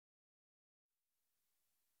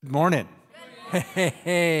Good morning.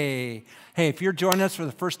 Hey, if you're joining us for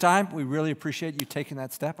the first time, we really appreciate you taking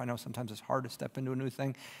that step. I know sometimes it's hard to step into a new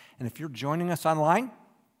thing. And if you're joining us online,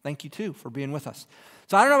 thank you too for being with us.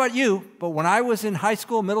 So I don't know about you, but when I was in high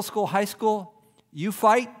school, middle school, high school, you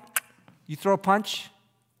fight, you throw a punch,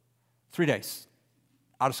 3 days.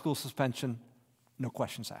 Out of school suspension, no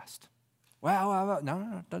questions asked. Well,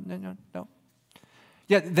 no.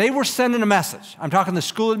 Yeah, they were sending a message. I'm talking the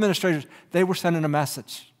school administrators. They were sending a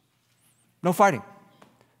message. No fighting.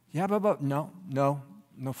 Yeah, but no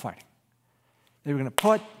fighting. They were going to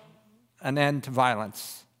put an end to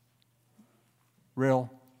violence,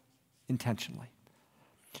 real intentionally.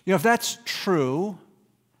 You know, if that's true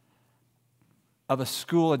of a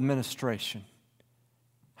school administration,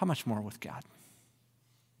 how much more with God?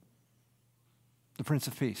 The Prince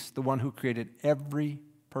of Peace, the one who created every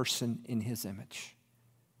person in his image.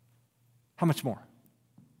 How much more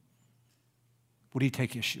would he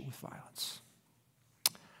take issue with violence?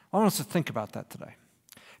 I want us to think about that today.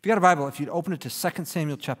 If you got a Bible, if you'd open it to 2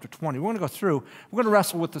 Samuel chapter 20, we're going to go through, we're going to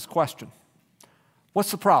wrestle with this question.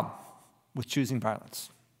 What's the problem with choosing violence?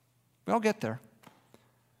 We all get there.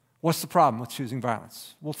 What's the problem with choosing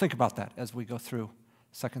violence? We'll think about that as we go through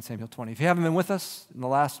 2 Samuel 20. If you haven't been with us in the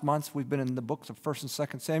last months, we've been in the books of 1 and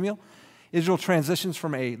 2 Samuel. Israel transitions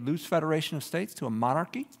from a loose federation of states to a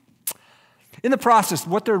monarchy. In the process,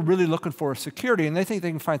 what they're really looking for is security, and they think they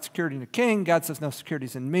can find security in a king. God says, no,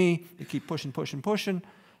 security's in me. They keep pushing.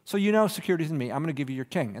 So you know security's in me. I'm going to give you your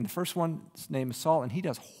king. And the first one's name is Saul, and he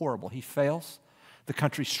does horrible. He fails. The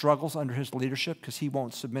country struggles under his leadership because he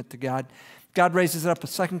won't submit to God. God raises up a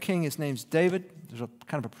second king. His name's David. There's a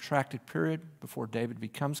kind of a protracted period before David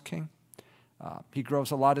becomes king. He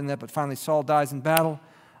grows a lot in that, but finally Saul dies in battle.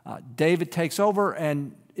 David takes over,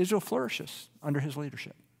 and Israel flourishes under his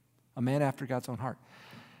leadership. A man after God's own heart.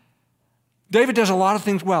 David does a lot of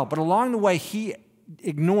things well, but along the way, he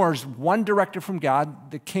ignores one directive from God.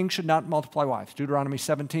 The king should not multiply wives. Deuteronomy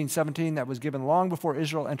 17:17, that was given long before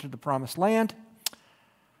Israel entered the promised land.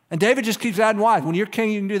 And David just keeps adding wives. When you're king,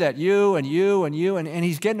 you can do that. You and you and you. And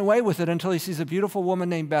he's getting away with it until he sees a beautiful woman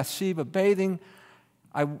named Bathsheba bathing.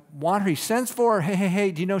 I want her. He sends for her.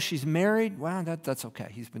 Hey, do you know she's married? Well, that's okay.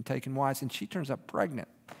 He's been taking wives, and she turns up pregnant.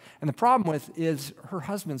 And the problem with is her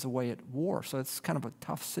husband's away at war, so it's kind of a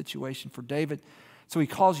tough situation for David. So he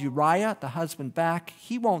calls Uriah, the husband, back.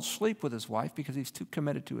 He won't sleep with his wife because he's too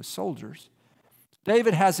committed to his soldiers.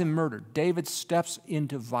 David has him murdered. David steps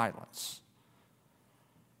into violence.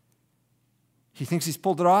 He thinks he's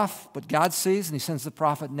pulled it off, but God sees, and he sends the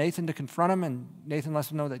prophet Nathan to confront him, and Nathan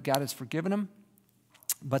lets him know that God has forgiven him,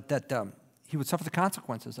 but that he would suffer the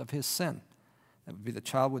consequences of his sin. That would be the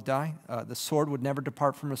child would die. The sword would never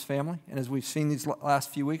depart from his family. And as we've seen these last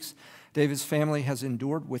few weeks, David's family has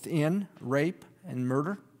endured within rape and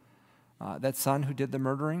murder. That son who did the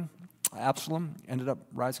murdering, Absalom, ended up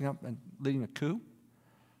rising up and leading a coup,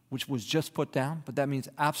 which was just put down. But that means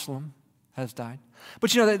Absalom has died.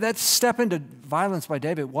 But you know, that step into violence by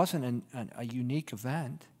David wasn't a unique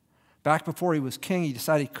event. Back before he was king, he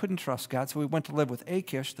decided he couldn't trust God, so he went to live with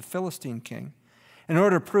Achish, the Philistine king. In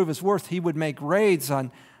order to prove his worth, he would make raids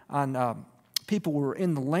on people who were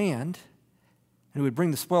in the land, and he would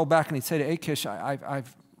bring the spoil back, and he'd say to Achish,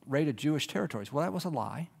 I've raided Jewish territories. Well, that was a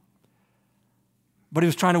lie. But he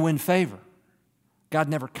was trying to win favor. God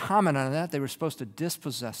never commented on that. They were supposed to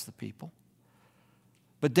dispossess the people.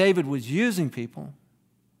 But David was using people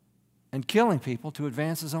and killing people to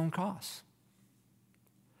advance his own cause.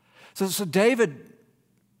 So David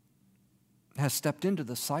has stepped into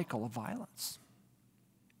the cycle of violence.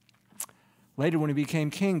 Later, when he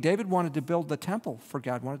became king, David wanted to build the temple for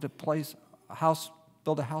God, wanted to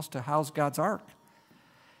build a house to house God's ark.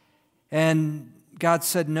 And God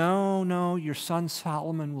said, no, your son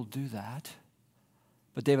Solomon will do that.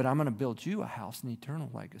 But David, I'm going to build you a house, an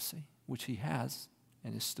eternal legacy, which he has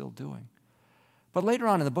and is still doing. But later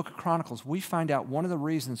on in the book of Chronicles, we find out one of the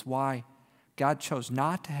reasons why God chose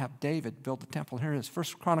not to have David build the temple. Here it is, 1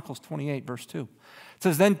 Chronicles 28, verse 2. It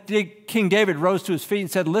says, then King David rose to his feet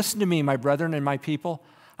and said, listen to me, my brethren and my people.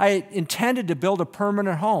 I intended to build a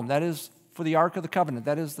permanent home. That is for the Ark of the Covenant.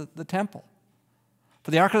 That is the temple.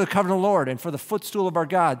 For the Ark of the Covenant of the Lord and for the footstool of our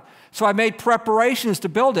God. So I made preparations to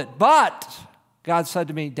build it. But God said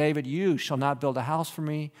to me, David, you shall not build a house for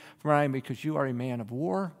me, because you are a man of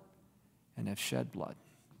war and have shed blood.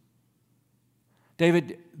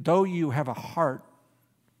 David, though you have a heart,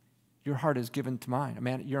 your heart is given to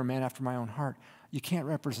mine. You're a man after my own heart. You can't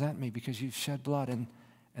represent me because you've shed blood, and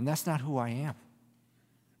that's not who I am.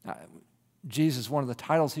 Jesus, one of the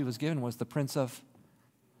titles he was given was the Prince of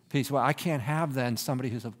Peace. Well, I can't have then somebody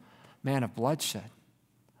who's a man of bloodshed.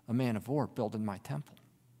 a man of war building my temple.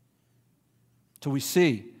 So we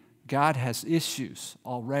see God has issues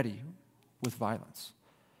already with violence.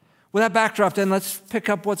 With that backdrop, then, let's pick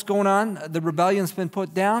up what's going on. The rebellion's been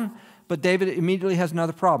put down, but David immediately has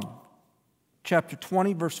another problem. Chapter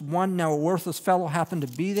 20, verse 1, now a worthless fellow happened to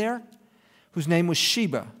be there, whose name was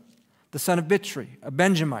Sheba, the son of Bichri, a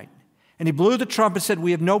Benjamite. And he blew the trumpet and said,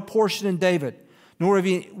 we have no portion in David, nor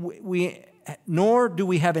do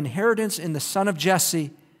we have inheritance in the son of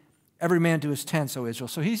Jesse, every man to his tents, O Israel.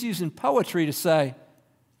 So he's using poetry to say,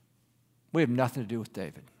 we have nothing to do with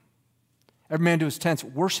David. Every man to his tents.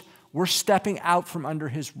 We're stepping out from under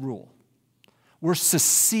his rule. We're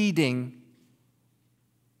seceding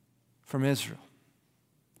from Israel.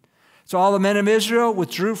 So all the men of Israel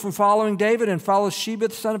withdrew from following David and followed Sheba,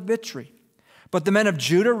 the son of Bichri. But the men of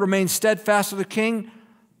Judah remained steadfast to the king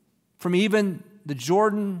from even the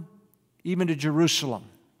Jordan, even to Jerusalem.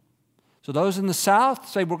 So those in the south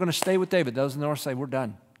say, we're going to stay with David. Those in the north say, we're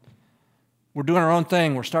done. We're doing our own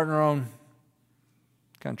thing. We're starting our own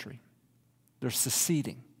country. They're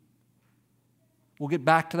seceding. We'll get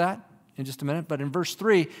back to that in just a minute. But in verse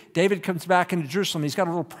 3, David comes back into Jerusalem. He's got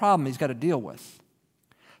a little problem he's got to deal with.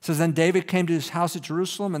 It says, then David came to his house at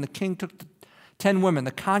Jerusalem, and the king took 10 women,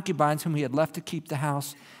 the concubines whom he had left to keep the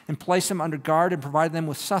house, and placed them under guard and provided them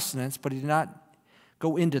with sustenance, but he did not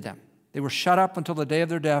go into them. They were shut up until the day of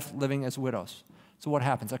their death, living as widows. So what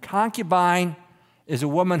happens? A concubine is a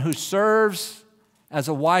woman who serves as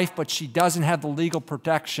a wife, but she doesn't have the legal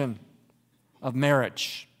protection of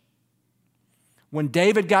marriage. When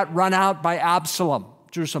David got run out by Absalom,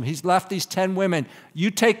 Jerusalem, he's left these 10 women.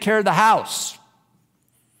 You take care of the house.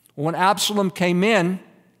 When Absalom came in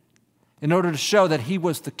order to show that he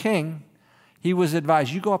was the king, he was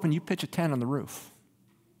advised, you go up and you pitch a tent on the roof.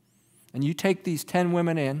 And you take these 10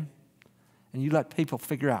 women in, and you let people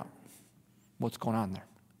figure out what's going on there.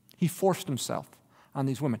 He forced himself on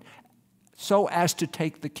these women so as to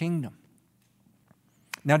take the kingdom.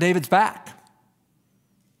 Now David's back.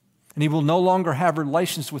 And he will no longer have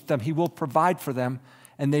relations with them. He will provide for them,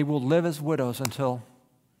 and they will live as widows until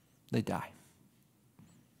they die.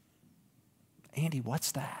 Andy,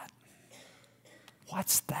 what's that?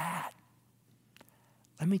 What's that?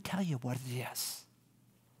 Let me tell you what it is.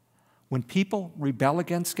 When people rebel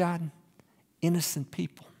against God, innocent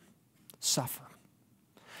people suffer.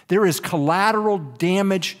 There is collateral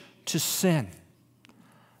damage to sin.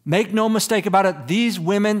 Make no mistake about it, these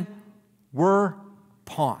women were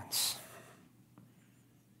pawns.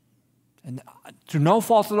 And through no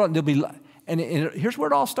fault of their own, they'll be. And here's where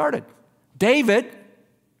it all started. David,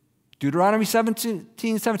 Deuteronomy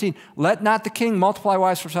 17, let not the king multiply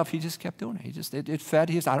wives for himself. He just kept doing it. It fed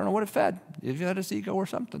his, I don't know what it fed. It fed his ego or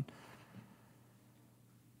something.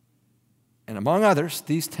 And among others,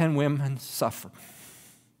 these 10 women suffered.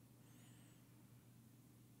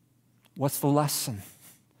 What's the lesson?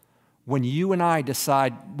 When you and I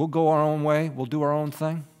decide we'll go our own way, we'll do our own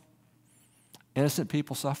thing, innocent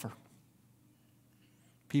people suffer.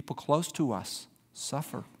 People close to us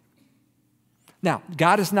suffer. Now,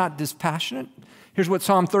 God is not dispassionate. Here's what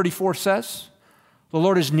Psalm 34 says. The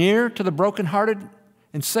Lord is near to the brokenhearted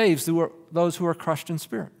and saves those who are crushed in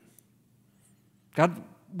spirit. God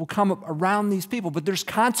will come around these people, but there's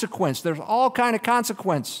consequence. There's all kind of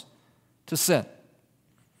consequence to sin.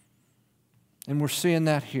 And we're seeing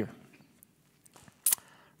that here.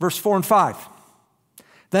 Verse 4 and 5.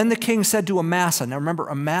 Then the king said to Amasa, now remember,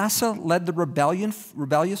 Amasa led the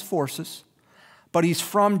rebellious forces, but he's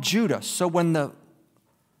from Judah. So when the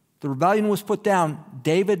rebellion was put down,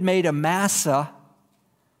 David made Amasa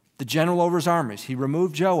the general over his armies. He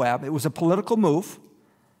removed Joab. It was a political move,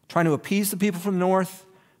 trying to appease the people from the north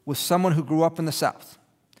with someone who grew up in the south.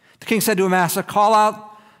 The king said to Amasa, call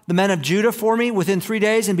out the men of Judah for me within 3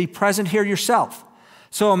 days and be present here yourself.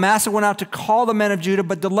 So Amasa went out to call the men of Judah,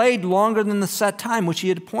 but delayed longer than the set time which he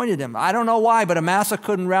had appointed him. I don't know why, but Amasa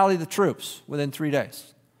couldn't rally the troops within 3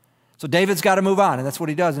 days. So David's got to move on, and that's what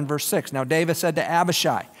he does in verse 6. Now David said to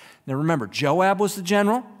Abishai, now remember, Joab was the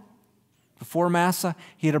general. Before Amasa,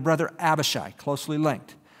 he had a brother Abishai, closely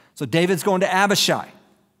linked. So David's going to Abishai.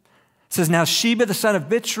 It says, now Sheba, the son of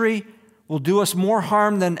Bichri, will do us more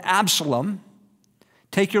harm than Absalom.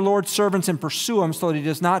 Take your Lord's servants and pursue him so that he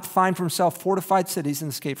does not find for himself fortified cities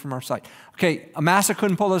and escape from our sight. Okay, Amasa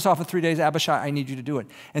couldn't pull this off in 3 days. Abishai, I need you to do it.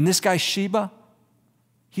 And this guy Sheba,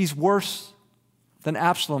 he's worse than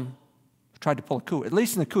Absalom who tried to pull a coup. At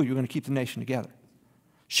least in the coup, you're going to keep the nation together.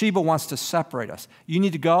 Sheba wants to separate us. You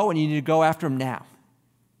need to go, and you need to go after him now,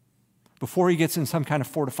 before he gets in some kind of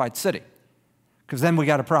fortified city, because then we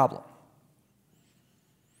got a problem.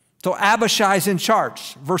 So Abishai's in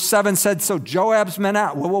charge. Verse 7 said, so Joab's men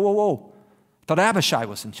out. Whoa. I thought Abishai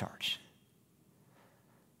was in charge.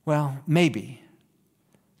 Well, maybe.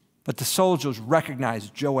 But the soldiers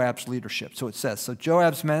recognized Joab's leadership. So it says, so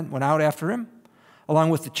Joab's men went out after him,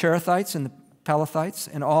 along with the Cherethites and the Pelethites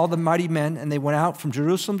and all the mighty men, and they went out from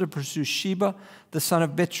Jerusalem to pursue Sheba, the son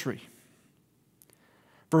of Bichri.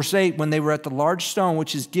 Verse 8, when they were at the large stone,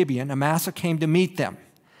 which is Gibeon, Amasa came to meet them.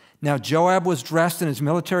 Now Joab was dressed in his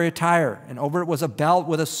military attire, and over it was a belt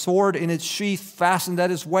with a sword in its sheath fastened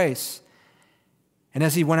at his waist. And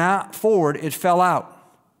as he went out forward, it fell out.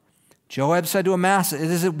 Joab said to Amasa,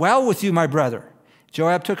 is it well with you, my brother?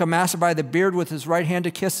 Joab took Amasa by the beard with his right hand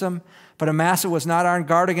to kiss him, but Amasa was not on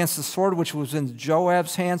guard against the sword which was in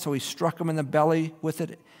Joab's hand, so he struck him in the belly with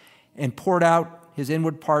it and poured out his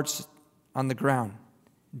inward parts on the ground.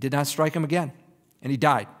 Did not strike him again, and he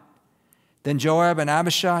died. Then Joab and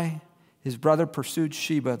Abishai, his brother, pursued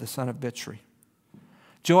Sheba, the son of Bichri.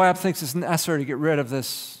 Joab thinks it's necessary to get rid of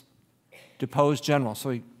this deposed general, so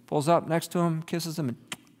he pulls up next to him, kisses him, and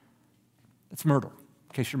it's murder.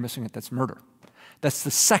 In case you're missing it, that's murder. That's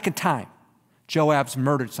the second time Joab's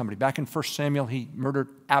murdered somebody. Back in 1 Samuel, he murdered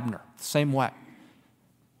Abner, the same way.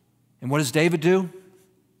 And what does David do?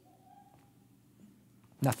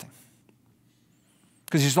 Nothing.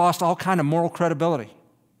 Because he's lost all kind of moral credibility.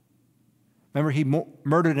 Remember, he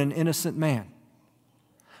murdered an innocent man.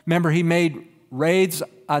 Remember, he made raids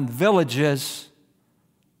on villages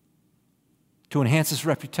to enhance his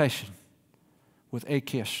reputation with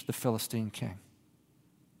Achish, the Philistine king.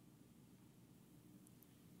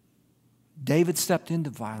 David stepped into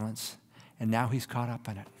violence, and now he's caught up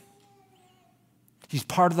in it. He's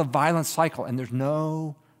part of the violent cycle, and there's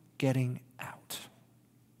no getting out.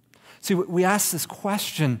 See, we ask this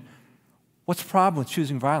question, what's the problem with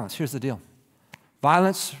choosing violence? Here's the deal.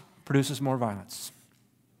 Violence produces more violence.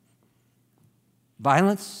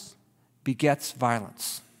 Violence begets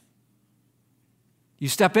violence. You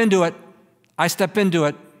step into it, I step into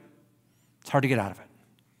it, it's hard to get out of it.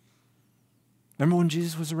 Remember when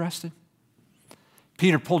Jesus was arrested?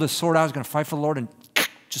 Peter pulled his sword out, was going to fight for the Lord, and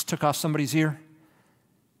just took off somebody's ear.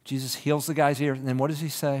 Jesus heals the guy's ear, and then what does he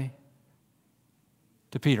say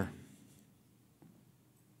to Peter?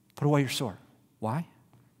 Put away your sword. Why?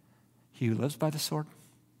 He who lives by the sword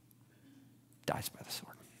dies by the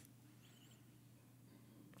sword.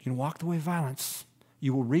 You can walk the way of violence,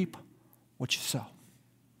 you will reap what you sow.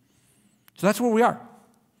 So that's where we are.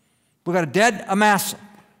 We've got a dead Amasa.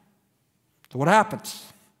 So what happens?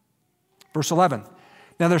 Verse 11.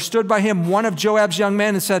 Now there stood by him one of Joab's young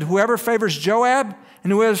men and said, whoever favors Joab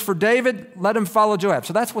and whoever is for David, let him follow Joab.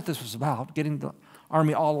 So that's what this was about, getting the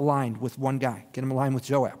army all aligned with one guy, get him aligned with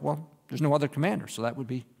Joab. Well, there's no other commander, so that would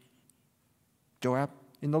be Joab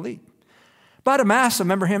in the lead. But Amasa,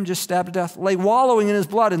 remember him just stabbed to death, lay wallowing in his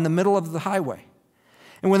blood in the middle of the highway.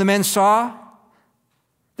 And when the men saw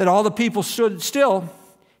that all the people stood still,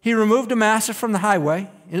 he removed Amasa from the highway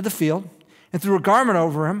into the field and threw a garment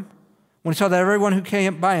over him when he saw that everyone who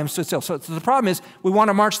came by him stood still. So the problem is we want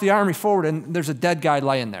to march the army forward and there's a dead guy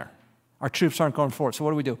laying there. Our troops aren't going forward. So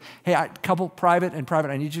what do? Hey, couple private,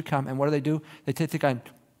 I need you to come. And what do? They take the guy and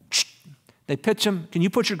they pitch him. Can you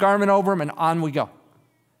put your garment over him? And on we go.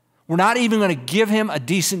 We're not even going to give him a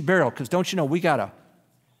decent burial because don't you know we got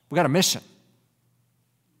a mission.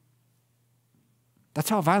 That's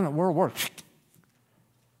how a violent world works.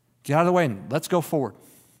 Get out of the way and let's go forward.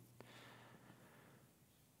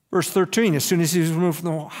 Verse 13, as soon as he was removed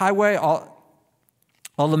from the highway, all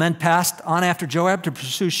the men passed on after Joab to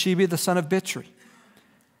pursue Sheba, the son of Bichri.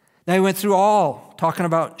 Now he went through all, talking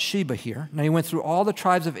about Sheba here, now he went through all the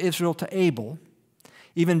tribes of Israel to Abel,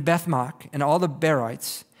 even Bethmach, and all the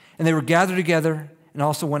Berites, and they were gathered together and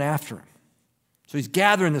also went after him. So he's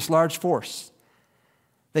gathering this large force.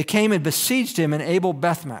 They came and besieged him in Abel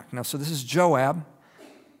Bethmach. Now, so this is Joab.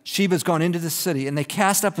 Sheba's gone into the city, and they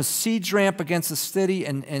cast up a siege ramp against the city,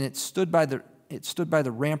 and it stood by the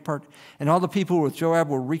rampart, and all the people with Joab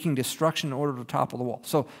were wreaking destruction in order to topple the wall.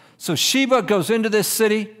 So Sheba goes into this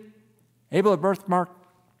city, Abel at Bethmach,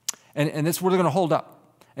 and that's where they're going to hold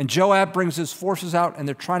up. And Joab brings his forces out, and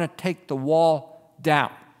they're trying to take the wall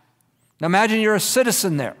down. Now imagine you're a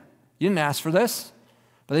citizen there. You didn't ask for this,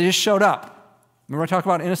 but they just showed up. Remember I talk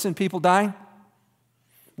about innocent people dying?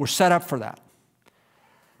 We're set up for that.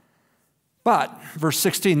 But, verse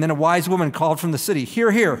 16, then a wise woman called from the city,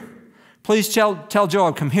 "Hear, hear. Please tell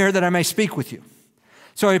Joab, come here that I may speak with you."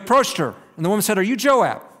 So he approached her, and the woman said, "Are you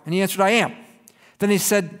Joab?" And he answered, "I am." Then he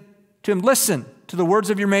said to him, "Listen to the words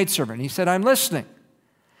of your maidservant." And he said, "I'm listening."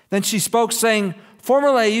 Then she spoke, saying,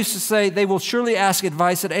 "Formerly I used to say, they will surely ask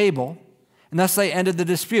advice at Abel, And thus they ended the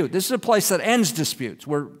dispute. This is a place that ends disputes.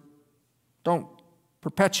 Don't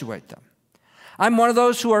perpetuate them. I'm one of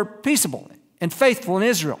those who are peaceable and faithful in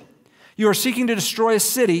Israel. You are seeking to destroy a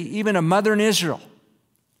city, even a mother in Israel.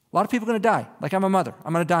 A lot of people are going to die, like I'm a mother.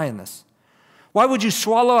 I'm going to die in this. Why would you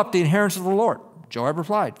swallow up the inheritance of the Lord? Joab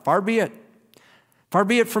replied, far be it. Far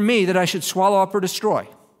be it from me that I should swallow up or destroy.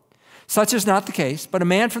 Such is not the case, but a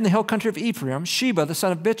man from the hill country of Ephraim, Sheba, the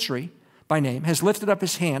son of Bichri, by name, has lifted up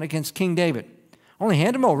his hand against King David. Only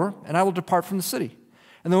hand him over, and I will depart from the city.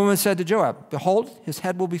 And the woman said to Joab, behold, his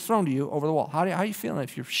head will be thrown to you over the wall. How are you feeling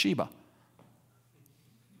if you're Sheba?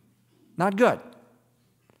 Not good.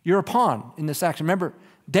 You're a pawn in this action. Remember,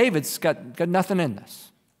 David's got nothing in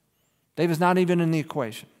this. David's not even in the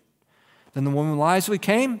equation. Then the woman wisely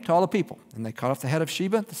came to all the people, and they cut off the head of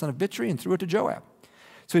Sheba, the son of Bichri, and threw it to Joab.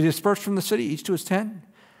 So he dispersed from the city, each to his tent.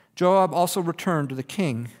 Joab also returned to the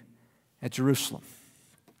king at Jerusalem.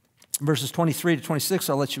 Verses 23 to 26,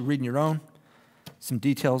 I'll let you read in your own. Some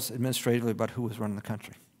details administratively about who was running the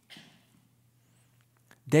country.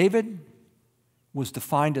 David was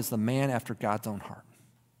defined as the man after God's own heart.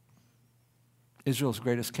 Israel's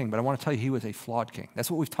greatest king, but I want to tell you he was a flawed king. That's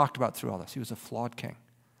what we've talked about through all this. He was a flawed king.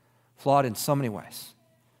 Flawed in so many ways.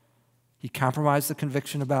 He compromised the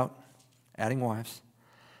conviction about adding wives,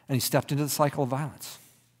 and he stepped into the cycle of violence.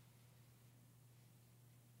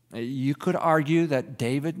 You could argue that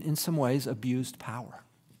David, in some ways, abused power.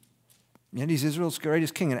 Yet he's Israel's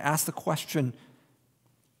greatest king, and ask the question,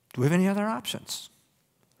 do we have any other options?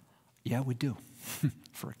 Yeah, we do,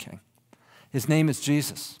 for a king. His name is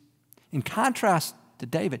Jesus. In contrast to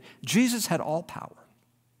David, Jesus had all power,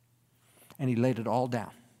 and he laid it all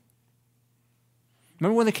down.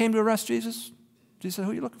 Remember when they came to arrest Jesus? Jesus said,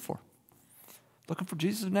 who are you looking for? Looking for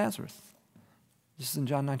Jesus of Nazareth. This is in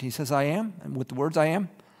John 19. He says, I am, and with the words I am,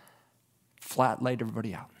 flat laid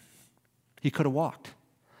everybody out. He could have walked,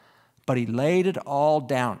 but he laid it all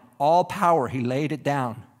down. All power, he laid it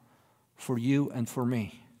down for you and for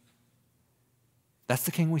me. That's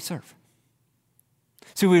the king we serve.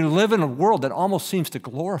 See, we live in a world that almost seems to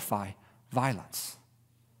glorify violence.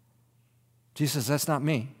 Jesus says, that's not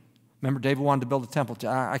me. Remember, David wanted to build a temple.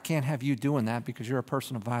 I can't have you doing that because you're a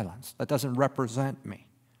person of violence. That doesn't represent me.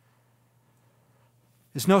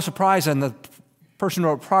 It's no surprise, and the person who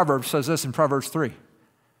wrote Proverbs says this in Proverbs 3.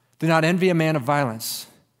 Do not envy a man of violence.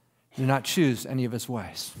 Do not choose any of his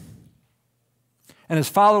ways. And as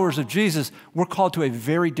followers of Jesus, we're called to a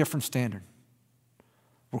very different standard.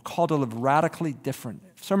 We're called to live radically different.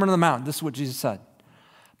 Sermon on the Mount, this is what Jesus said.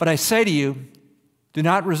 But I say to you, do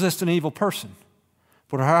not resist an evil person.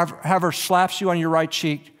 But whoever slaps you on your right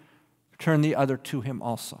cheek, turn the other to him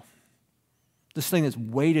also. This thing is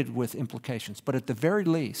weighted with implications. But at the very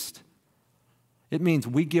least, it means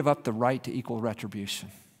we give up the right to equal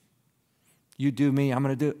retribution. You do me, I'm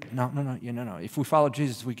going to do it. No. If we follow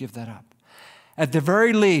Jesus, we give that up. At the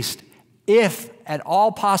very least, if at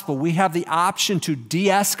all possible we have the option to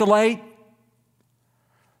de-escalate,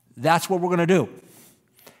 that's what we're going to do.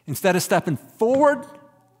 Instead of stepping forward,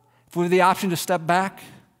 if we have the option to step back,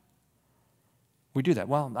 we do that.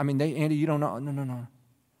 Well, Andy, you don't know.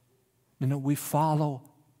 No, we follow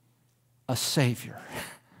a Savior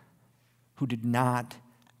who did not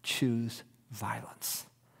choose violence.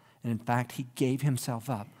 And in fact, he gave himself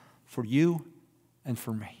up for you and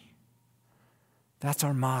for me. That's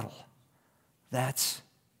our model. That's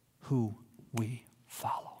who we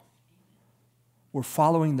follow. We're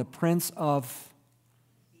following the Prince of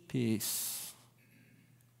Peace.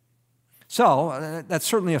 So that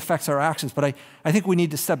certainly affects our actions, but I think we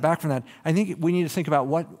need to step back from that. I think we need to think about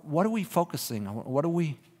what are we focusing on? What are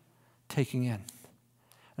we taking in? And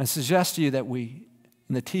I suggest to you that we,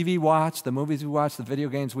 in the TV watch, the movies we watch, the video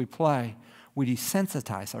games we play, we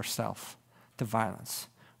desensitize ourselves to violence.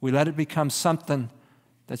 We let it become something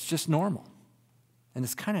that's just normal, and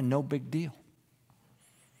it's kind of no big deal.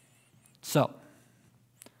 So,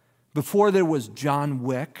 before there was John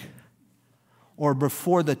Wick, or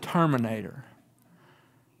before the Terminator,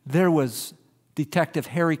 there was Detective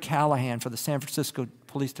Harry Callahan for the San Francisco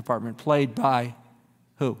Police Department, played by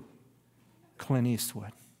who? Clint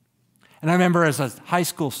Eastwood. And I remember as a high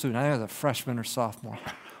school student, I was a freshman or sophomore,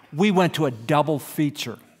 we went to a double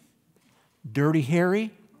feature, Dirty Harry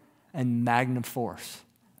and Magnum Force,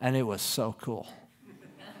 and it was so cool.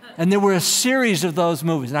 And there were a series of those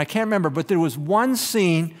movies, and I can't remember, but there was one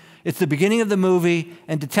scene. It's the beginning of the movie,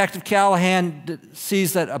 and Detective Callahan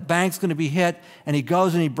sees that a bank's going to be hit, and he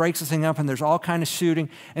goes and he breaks the thing up, and there's all kind of shooting,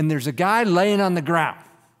 and there's a guy laying on the ground.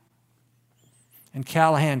 And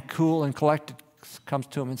Callahan, cool and collected, comes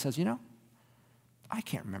to him and says, I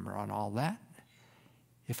can't remember on all that.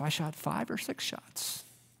 if I shot 5 or 6 shots,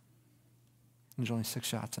 there's only 6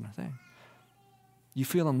 shots in a thing. You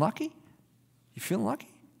feeling lucky? You feeling lucky?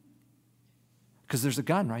 Because there's a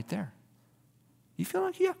gun right there. You feel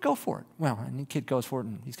like, yeah, go for it. Well, and the kid goes for it,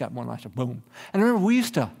 and he's got one last, boom. And I remember we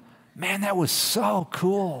used to, man, that was so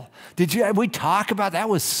cool. We talk about that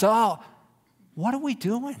was so, what are we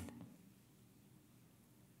doing?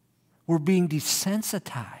 We're being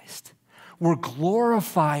desensitized. We're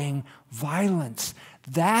glorifying violence.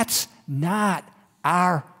 That's not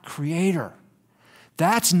our Creator.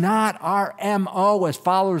 That's not our MO as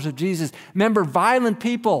followers of Jesus. Remember, violent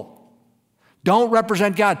people don't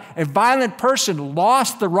represent God. A violent person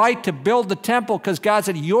lost the right to build the temple because God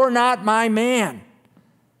said, you're not my man.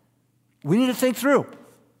 We need to think through.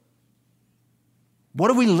 What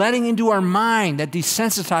are we letting into our mind that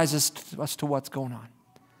desensitizes us to what's going on?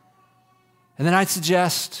 And then I'd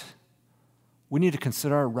suggest we need to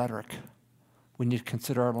consider our rhetoric. We need to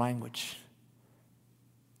consider our language.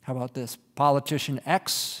 How about this? Politician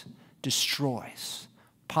X destroys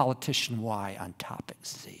politician Y on topic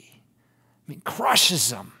Z. I mean, crushes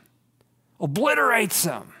them, obliterates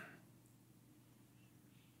them.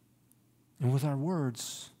 And with our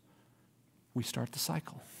words, we start the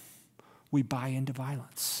cycle. We buy into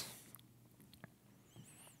violence.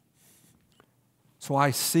 So I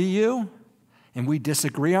see you, and we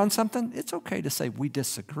disagree on something. It's okay to say we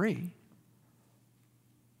disagree.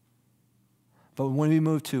 But when we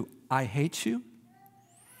move to, I hate you,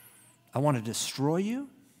 I want to destroy you,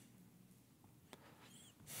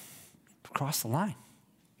 cross the line.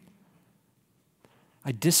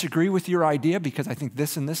 I disagree with your idea because I think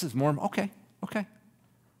this and this is more, okay. But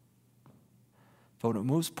when it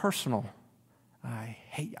moves personal,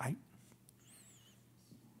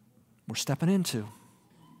 we're stepping into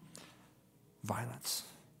violence.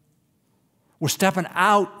 We're stepping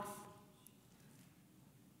out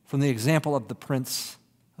from the example of the Prince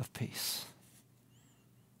of Peace.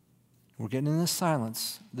 We're getting in this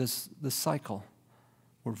silence, this cycle,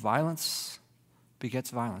 where violence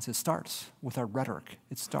begets violence. It starts with our rhetoric.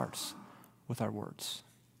 It starts with our words.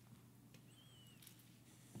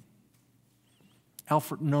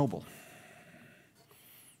 Alfred Nobel.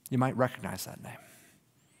 You might recognize that name.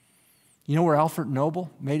 You know where Alfred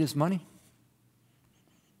Nobel made his money?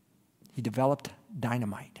 He developed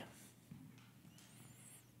dynamite.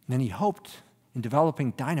 And then he hoped in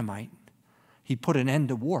developing dynamite, he'd put an end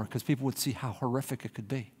to war because people would see how horrific it could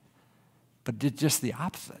be. But did just the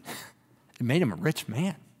opposite. It made him a rich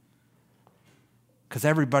man. Because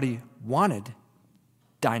everybody wanted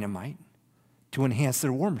dynamite to enhance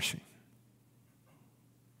their war machine.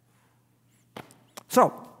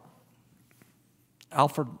 So,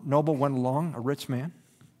 Alfred Nobel went along, a rich man,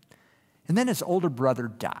 and then his older brother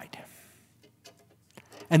died.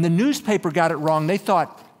 And the newspaper got it wrong. They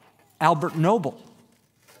thought Albert Nobel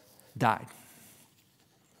died.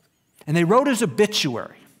 And they wrote his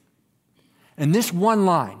obituary. And this one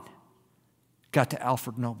line got to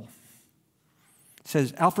Alfred Nobel. It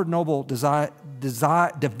says, Alfred Nobel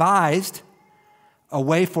devised a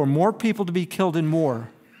way for more people to be killed in war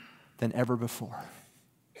than ever before.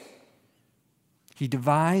 He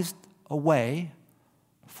devised a way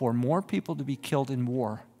for more people to be killed in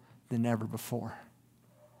war than ever before.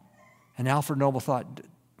 And Alfred Nobel thought,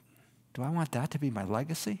 do I want that to be my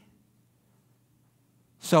legacy?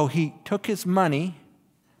 So he took his money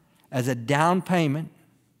as a down payment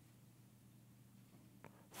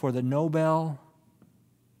for the Nobel,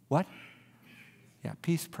 what? Yeah,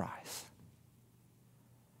 Peace Prize.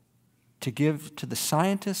 To give to the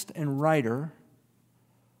scientist and writer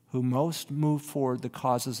who most moved forward the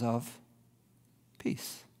causes of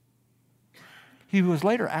peace. He was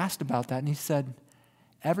later asked about that, and he said,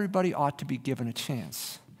 everybody ought to be given a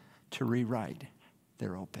chance to rewrite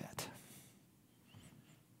their obit.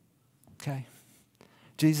 Okay?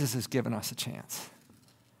 Jesus has given us a chance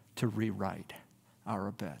to rewrite our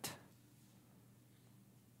obit.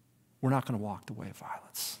 We're not going to walk the way of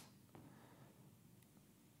violence,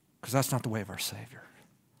 because that's not the way of our Savior.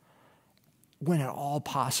 When at all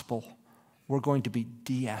possible, we're going to be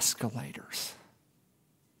de-escalators.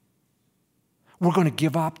 We're going to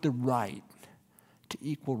give up the right to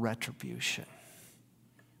equal retribution.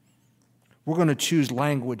 We're going to choose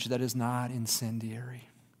language that is not incendiary.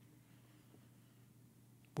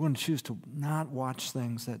 We're going to choose to not watch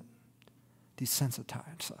things that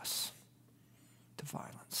desensitize us to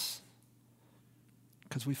violence,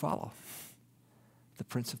 because we follow the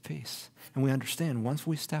Prince of Peace. And we understand once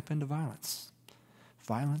we step into violence,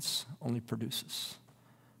 violence only produces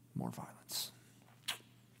more violence.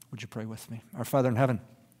 Would you pray with me? Our Father in heaven,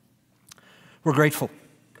 we're grateful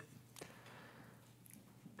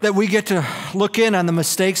that we get to look in on the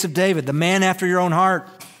mistakes of David, the man after your own heart.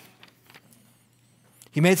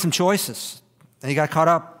 He made some choices, and he got caught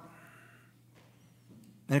up.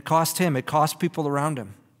 And it cost him. It cost people around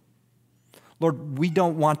him. Lord, we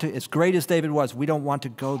don't want to, as great as David was, we don't want to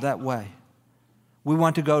go that way. We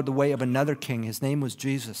want to go the way of another king. His name was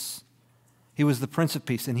Jesus. He was the Prince of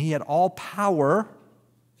Peace, and he had all power,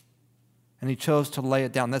 and he chose to lay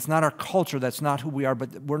it down. That's not our culture. That's not who we are,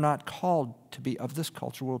 but we're not called to be of this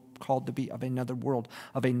culture. We're called to be of another world,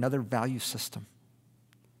 of another value system.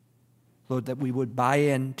 Lord, that we would buy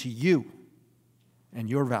into you and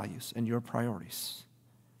your values and your priorities.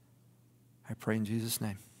 I pray in Jesus'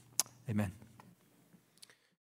 name. Amen.